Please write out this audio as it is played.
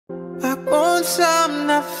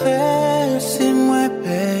Una fe si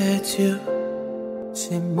mueve tu,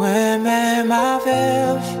 si mueve ma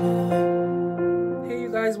verso. Hey you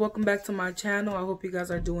guys, welcome back to my channel. I hope you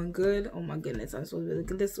guys are doing good. Oh my goodness, I'm supposed to be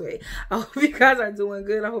looking this way. I hope you guys are doing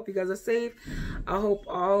good. I hope you guys are safe. I hope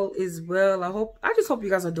all is well. I just hope you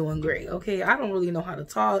guys are doing great. Okay, I don't really know how to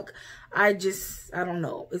talk. I don't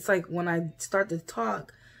know. It's like when I start to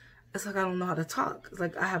talk, it's like I don't know how to talk. It's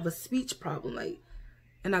like I have a speech problem,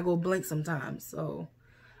 and I go blank sometimes. So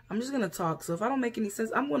I'm just gonna talk. So if I don't make any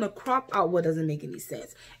sense, I'm gonna crop out what doesn't make any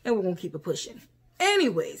sense, and we're gonna keep it pushing.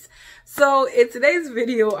 Anyways, so in today's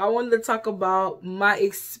video, I wanted to talk about my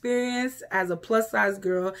experience as a plus size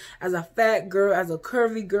girl, as a fat girl, as a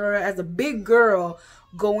curvy girl, as a big girl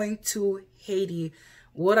going to Haiti.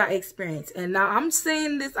 What I experienced. And now I'm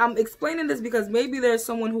saying this, I'm explaining this because maybe there's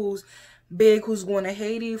someone who's big who's going to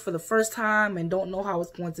Haiti for the first time and don't know how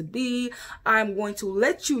it's going to be. I'm going to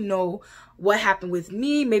let you know what happened with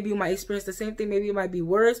me. Maybe you might experience the same thing. Maybe it might be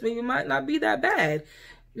worse. Maybe it might not be that bad.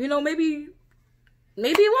 You know, maybe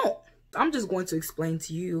it won't. I'm just going to explain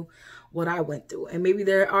to you what I went through. And maybe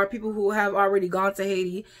there are people who have already gone to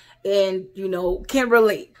Haiti and, you know, can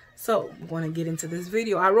relate. So I'm going to get into this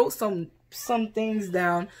video. I wrote some things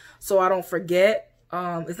down so I don't forget.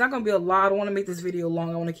 It's not gonna be a lot. I don't want to make this video long.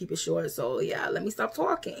 I want to keep it short. So yeah, let me stop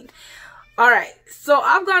talking. All right, so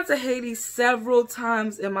I've gone to Haiti several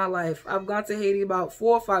times in my life. I've gone to Haiti about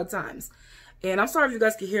 4 or 5 times, and I'm sorry if you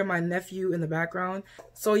guys can hear my nephew in the background.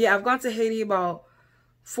 So yeah, I've gone to Haiti about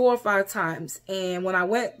 4 or 5 times, and when I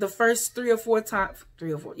went the first 3 or 4 times,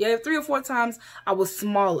 3 or 4 times, I was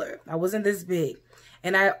smaller. I wasn't this big,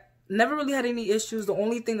 and I never really had any issues. The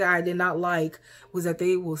only thing that I did not like was that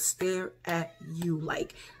they will stare at you.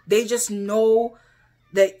 Like, they just know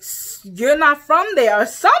that you're not from there or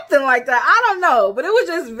something like that. I don't know. But it was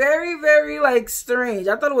just very, very, like, strange.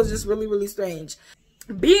 I thought it was just really, really strange.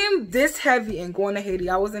 Being this heavy and going to Haiti,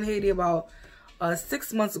 I was in Haiti about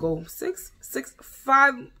 6 months ago.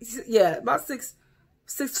 About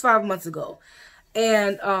 5 months ago.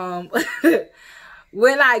 And,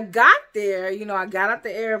 when I got there, you know, I got at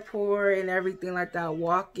the airport and everything like that,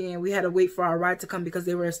 walking. We had to wait for our ride to come because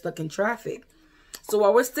they were stuck in traffic. So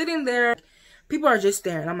while we're sitting there, people are just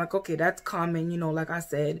staring. I'm like, okay, that's common. You know, like I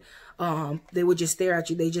said, they would just stare at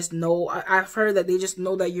you. They just know. I've heard that they just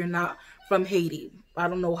know that you're not from Haiti. I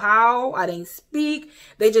don't know how. I didn't speak.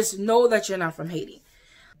 They just know that you're not from Haiti.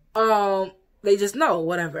 They just know,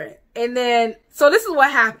 whatever. And then, so this is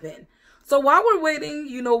what happened. So while we're waiting,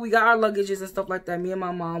 you know, we got our luggages and stuff like that, me and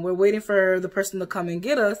my mom, we're waiting for the person to come and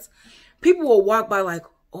get us. People will walk by like,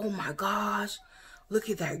 oh my gosh, look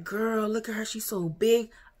at that girl. Look at her. She's so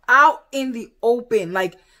big. Out in the open.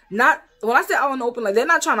 Like, not, when I say out in the open, like, they're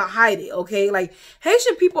not trying to hide it, okay? Like,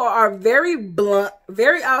 Haitian people are very blunt,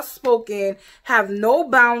 very outspoken, have no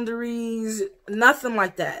boundaries, nothing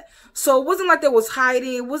like that. So it wasn't like they was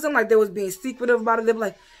hiding. It wasn't like they was being secretive about it. They were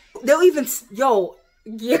like, they'll even, yo,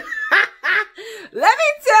 yeah. Let me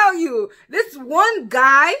tell you, this one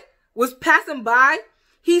guy was passing by.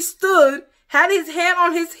 He stood, had his hand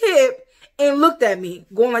on his hip, and looked at me,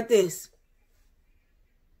 going like this.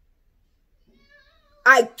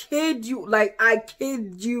 I kid you, like, I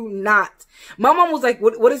kid you not. My mom was like,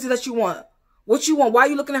 what is it that you want? What you want? Why are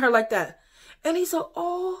you looking at her like that? And he said,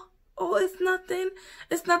 oh, it's nothing.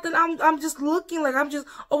 It's nothing. I'm just looking, like,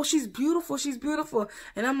 oh, she's beautiful. She's beautiful.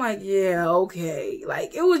 And I'm like, yeah, okay.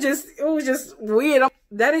 Like, it was just weird.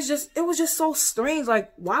 It was just so strange.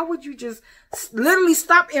 Like, why would you just literally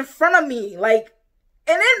stop in front of me? Like,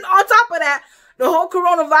 and then on top of that, the whole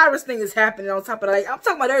coronavirus thing is happening on top of that. Like, I'm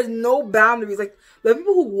talking about there's no boundaries. Like, the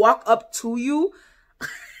people who walk up to you,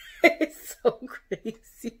 it's so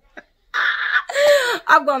crazy.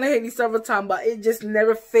 I've gone to Haiti several times, but it just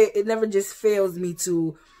never just fails me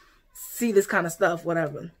to see this kind of stuff,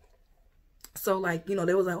 whatever. So, like, you know,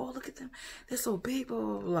 they was like, oh, look at them, they're so big, blah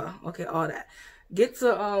blah blah. Okay, all that. Get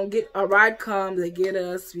a ride comes, they get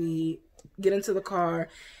us, we get into the car,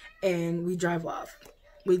 and we drive off.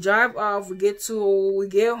 We drive off, we get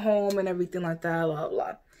home and everything like that, blah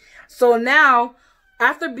blah. So now,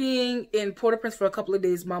 after being in Port-au-Prince for a couple of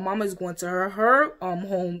days, my mom is going to her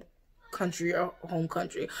home country,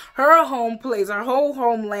 her home place, her whole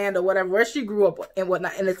homeland or whatever, where she grew up and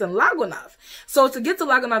whatnot, and it's in Lagonave. So to get to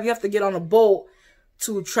Lagonave, you have to get on a boat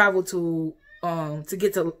to travel to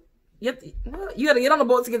get to. You got to get on the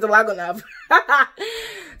boat to get to Lagonave.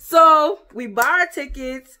 So we buy our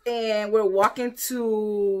tickets and we're walking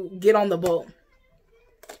to get on the boat.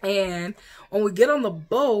 And when we get on the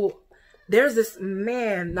boat, there's this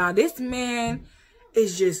man. Now this man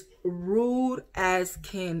is just rude as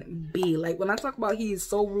can be. Like, when I talk about he is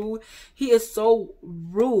so rude, he is so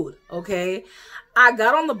rude, okay? I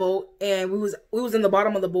got on the boat, and we was in the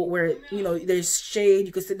bottom of the boat where, you know, there's shade.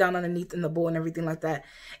 You can sit down underneath in the boat and everything like that.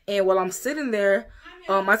 And while I'm sitting there,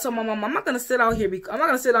 I told my mom, I'm not going to sit out here because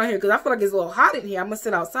I feel like it's a little hot in here. I'm going to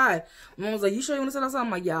sit outside. My mom was like, you sure you want to sit outside? I'm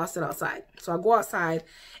like, yeah, I'll sit outside. So I go outside,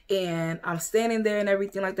 and I'm standing there and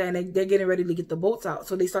everything like that, and they're getting ready to get the boats out.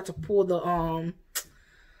 So they start to pull the,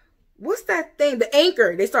 what's that thing? The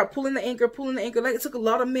anchor. They start pulling the anchor. Like, it took a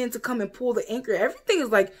lot of men to come and pull the anchor. Everything is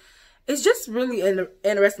like, it's just really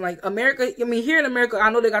interesting. Like, America, I mean, here in America, I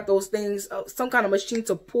know they got those things, some kind of machine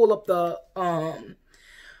to pull up the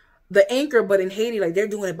anchor, but in Haiti, like, they're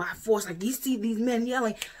doing it by force. Like, you see these men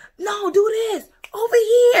yelling, no, do this, over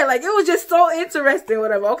here. Like, it was just so interesting,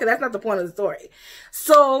 whatever. Okay, that's not the point of the story.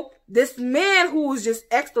 So, this man who was just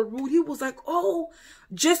extra rude, he was like, oh,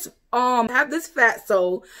 just, have this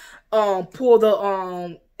fatso, pull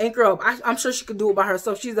the, anchor up. I'm sure she could do it by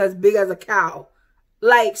herself. She's as big as a cow.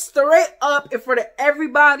 Like, straight up in front of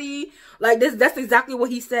everybody. Like, that's exactly what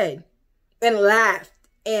he said. And laughed.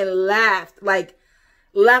 Like,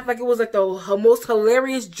 laughed like it was like the most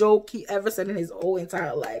hilarious joke he ever said in his whole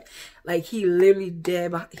entire life. Like, he literally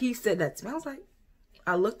did. He said that to me. I was like,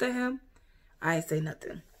 I looked at him. I ain't say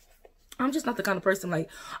nothing. I'm just not the kind of person, like,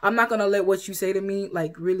 I'm not going to let what you say to me,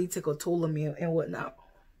 like, really take a toll on me and whatnot.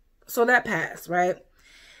 So that passed, right?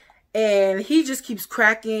 And he just keeps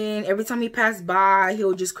cracking. Every time he passed by,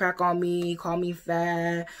 he'll just crack on me, call me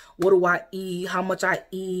fat. What do I eat? How much I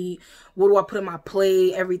eat? What do I put in my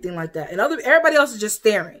plate? Everything like that. And everybody else is just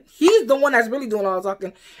staring. He's the one that's really doing all the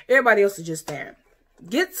talking. Everybody else is just staring.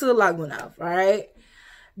 Get to Lagunav, all right?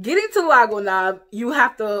 Getting to Lagunav, you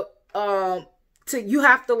have to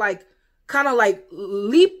like kind of like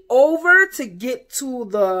leap over to get to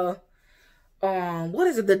the what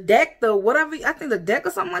is it, the deck, the whatever, I think the deck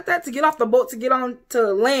or something like that, to get off the boat, to get on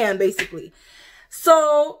to land, basically.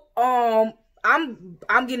 So I'm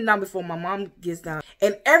getting down before my mom gets down,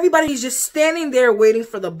 and everybody's just standing there waiting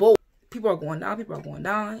for the boat. People are going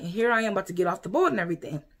down, and here I am about to get off the boat and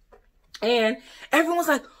everything, and everyone's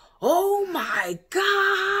like, oh my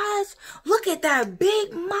gosh, look at that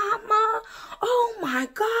big mama, oh my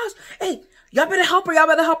gosh, hey, y'all better help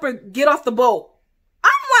her get off the boat.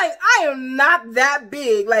 I'm like, I am not that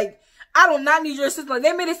big. Like, I do not need your assistance. Like,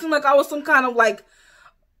 they made it seem like I was some kind of, like,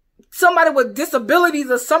 somebody with disabilities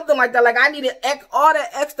or something like that. Like, I needed all that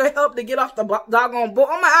extra help to get off the doggone boat.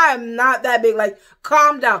 I'm like, I am not that big. Like,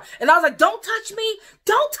 calm down. And I was like, don't touch me.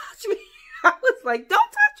 Don't touch me. I was like,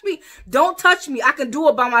 don't touch me. Don't touch me. I can do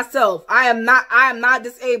it by myself. I am not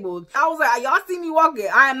disabled. I was like, y'all see me walking.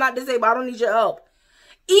 I am not disabled. I don't need your help.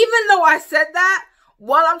 Even though I said that,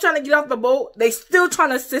 while I'm trying to get off the boat, they still trying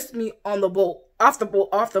to assist me on the boat, off the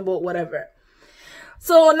boat, whatever.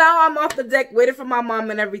 So now I'm off the deck waiting for my mom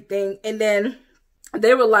and everything. And then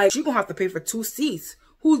they were like, you're going to have to pay for 2 seats.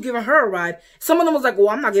 Who's giving her a ride? Some of them was like, well,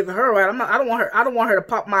 I'm not giving her a ride. I don't want her to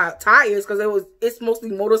pop my tires, because it's mostly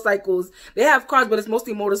motorcycles. They have cars, but it's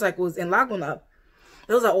mostly motorcycles in Laguna.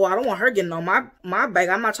 It was like, oh, I don't want her getting on my bike.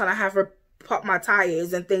 I'm not trying to have her pop my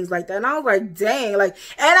tires and things like that. And I was like, dang, like,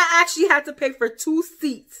 and I actually had to pay for 2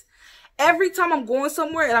 seats every time I'm going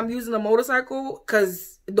somewhere and I'm using a motorcycle,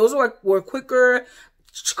 because those were quicker.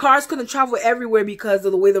 Cars couldn't travel everywhere because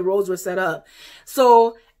of the way the roads were set up.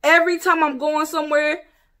 So every time I'm going somewhere,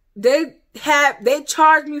 they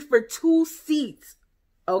charged me for 2 seats.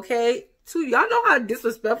 Okay, y'all know how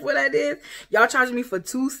disrespectful that is. Y'all charging me for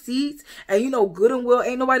 2 seats, and you know good and well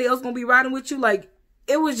ain't nobody else gonna be riding with you. Like,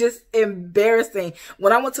 it was just embarrassing.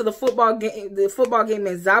 When I went to the football game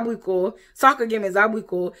in Zabuco, soccer game in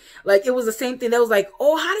Zabuco, like, it was the same thing. They was like,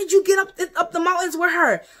 oh, how did you get up the mountains with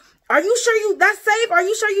her? Are you sure that's safe? Are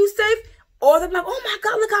you sure you safe? Or they're like, oh my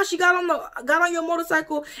God, look how she got on your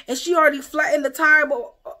motorcycle and she already flattened the tire.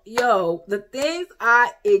 But yo, the things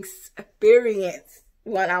I experienced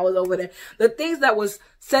when I was over there, the things that was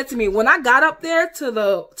said to me when I got up there to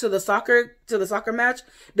the soccer match,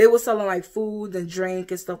 they were selling like food and drink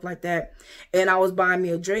and stuff like that. And I was buying me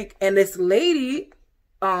a drink, and this lady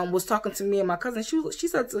was talking to me and my cousin. She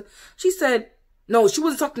said no, she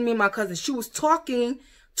wasn't talking to me and my cousin. She was talking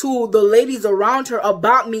to the ladies around her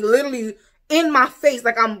about me, literally in my face.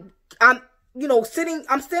 Like, I'm standing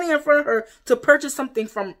in front of her to purchase something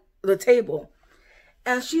from the table.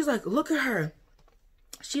 And she's like, look at her.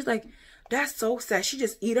 She's like, that's so sad. She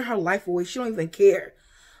just eating her life away. She don't even care.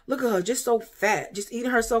 Look at her, just so fat, just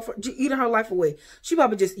eating her life away. She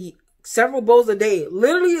probably just eat several bowls a day.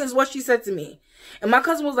 Literally is what she said to me. And my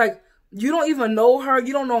cousin was like, You don't even know her.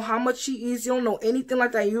 You don't know how much she eats. You don't know anything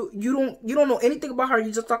like that. You don't know anything about her.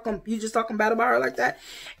 You just talking bad about her like that.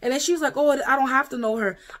 And then she was like, oh, I don't have to know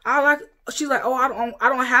her. She's like, oh, I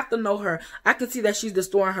don't have to know her. I can see that she's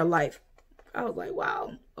destroying her life. I was like,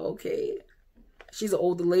 wow, okay. She's an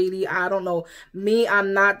older lady. I don't know. Me,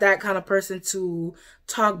 I'm not that kind of person to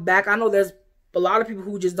talk back. I know there's a lot of people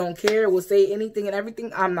who just don't care, will say anything and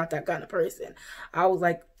everything. I'm not that kind of person. I was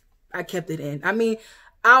like, I kept it in. I mean,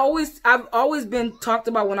 I've always been talked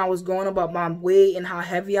about when I was growing about my weight and how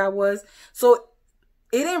heavy I was. So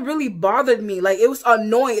it didn't really bother me. Like, it was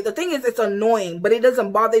annoying. The thing is, it's annoying, but it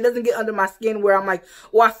doesn't bother. It doesn't get under my skin where I'm like,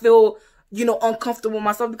 oh, I feel, you know, uncomfortable with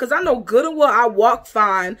myself, because I know good and well I walk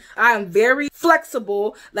fine. I am very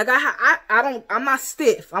flexible. Like, I'm not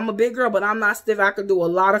stiff. I'm a big girl, but I'm not stiff. I can do a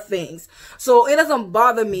lot of things. So it doesn't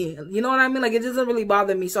bother me. You know what I mean? Like, it doesn't really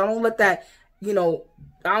bother me. So I don't let that, you know,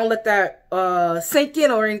 I don't let that sink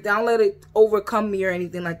in or anything. I don't let it overcome me or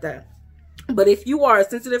anything like that. But if you are a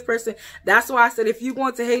sensitive person, that's why I said if you're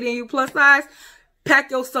going to Haiti and you plus size,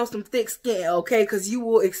 pack yourself some thick skin, okay? Because you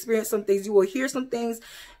will experience some things. You will hear some things.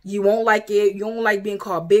 You won't like it. You don't like being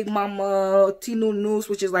called Big Mama, Tinunus,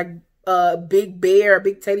 which is like big bear,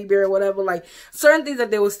 big teddy bear or whatever. Like, certain things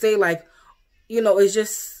that they will say, like, you know, it's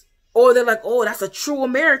just, or they're like, oh, that's a true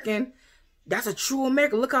American. That's a true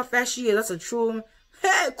American. Look how fast she is. That's a true,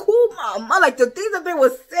 hey, cool mama. Like, the things that they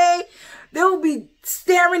will say, they'll be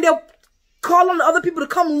staring. They'll call on the other people to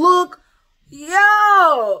come look.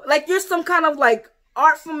 Yo, like you're some kind of like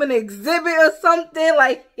art from an exhibit or something.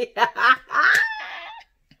 Like,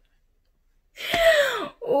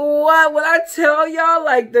 what when I tell y'all,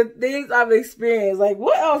 like, the things I've experienced, like,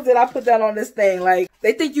 what else did I put down on this thing? Like,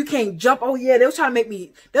 they think you can't jump. Oh yeah, they was trying to make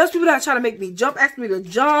me, there was people that trying to make me jump, asked me to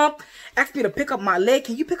jump, asked me to pick up my leg.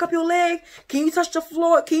 Can you pick up your leg? Can you touch the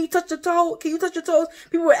floor? Can you touch your toe? Can you touch your toes?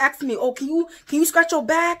 People were asking me, oh, can you scratch your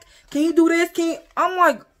back? Can you do this? I'm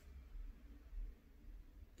like,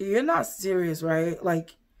 you're not serious, right?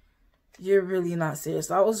 Like, you're really not serious.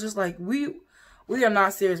 So I was just like, we are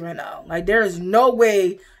not serious right now. Like, there is no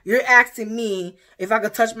way you're asking me if I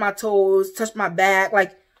could touch my toes, touch my back.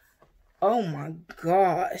 Like, oh my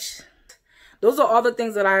gosh. Those are all the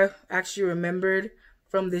things that I actually remembered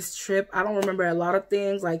from this trip. I don't remember a lot of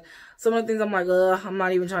things. Like, some of the things I'm like, I'm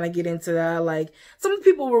not even trying to get into that. Like, some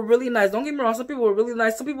people were really nice. Don't get me wrong. Some people were really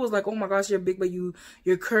nice. Some people was like, oh my gosh, you're big, but you're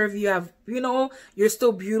curvy. You have, you know, you're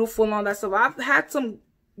still beautiful and all that stuff. I've had some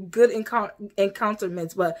good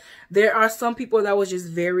encounterments, but there are some people that was just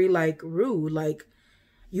very, like, rude. Like,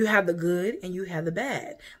 you have the good and you have the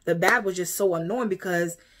bad. The bad was just so annoying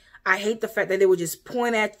because I hate the fact that they would just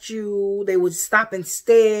point at you. They would stop and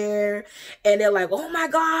stare. And they're like, oh my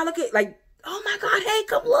God, look at, like, oh my God, hey,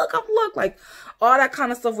 come look. Like, all that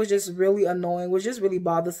kind of stuff was just really annoying, was just really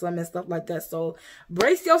bothersome and stuff like that. So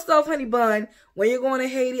brace yourself, honey bun. When you're going to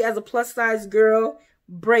Haiti as a plus size girl,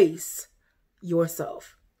 brace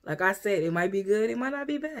yourself. Like I said, it might be good. It might not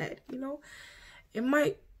be bad. You know, it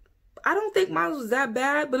might. I don't think mine was that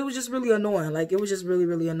bad, but it was just really annoying. Like, it was just really,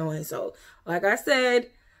 really annoying. So, like I said,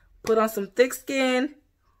 put on some thick skin.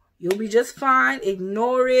 You'll be just fine.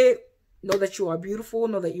 Ignore it. Know that you are beautiful.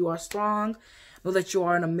 Know that you are strong. Know that you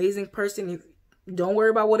are an amazing person. Don't worry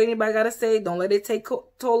about what anybody got to say. Don't let it take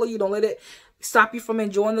toll of you. Don't let it stop you from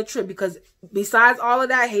enjoying the trip. Because besides all of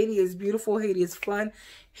that, Haiti is beautiful. Haiti is fun.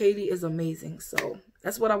 Haiti is amazing. So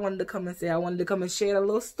that's what I wanted to come and say. I wanted to come and share a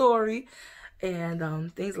little story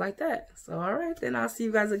and things like that. So, all right, then I'll see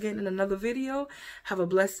you guys again in another video. Have a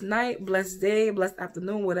blessed night, blessed day, blessed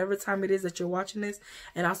afternoon, whatever time it is that you're watching this.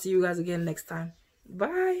 And I'll see you guys again next time.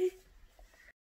 Bye.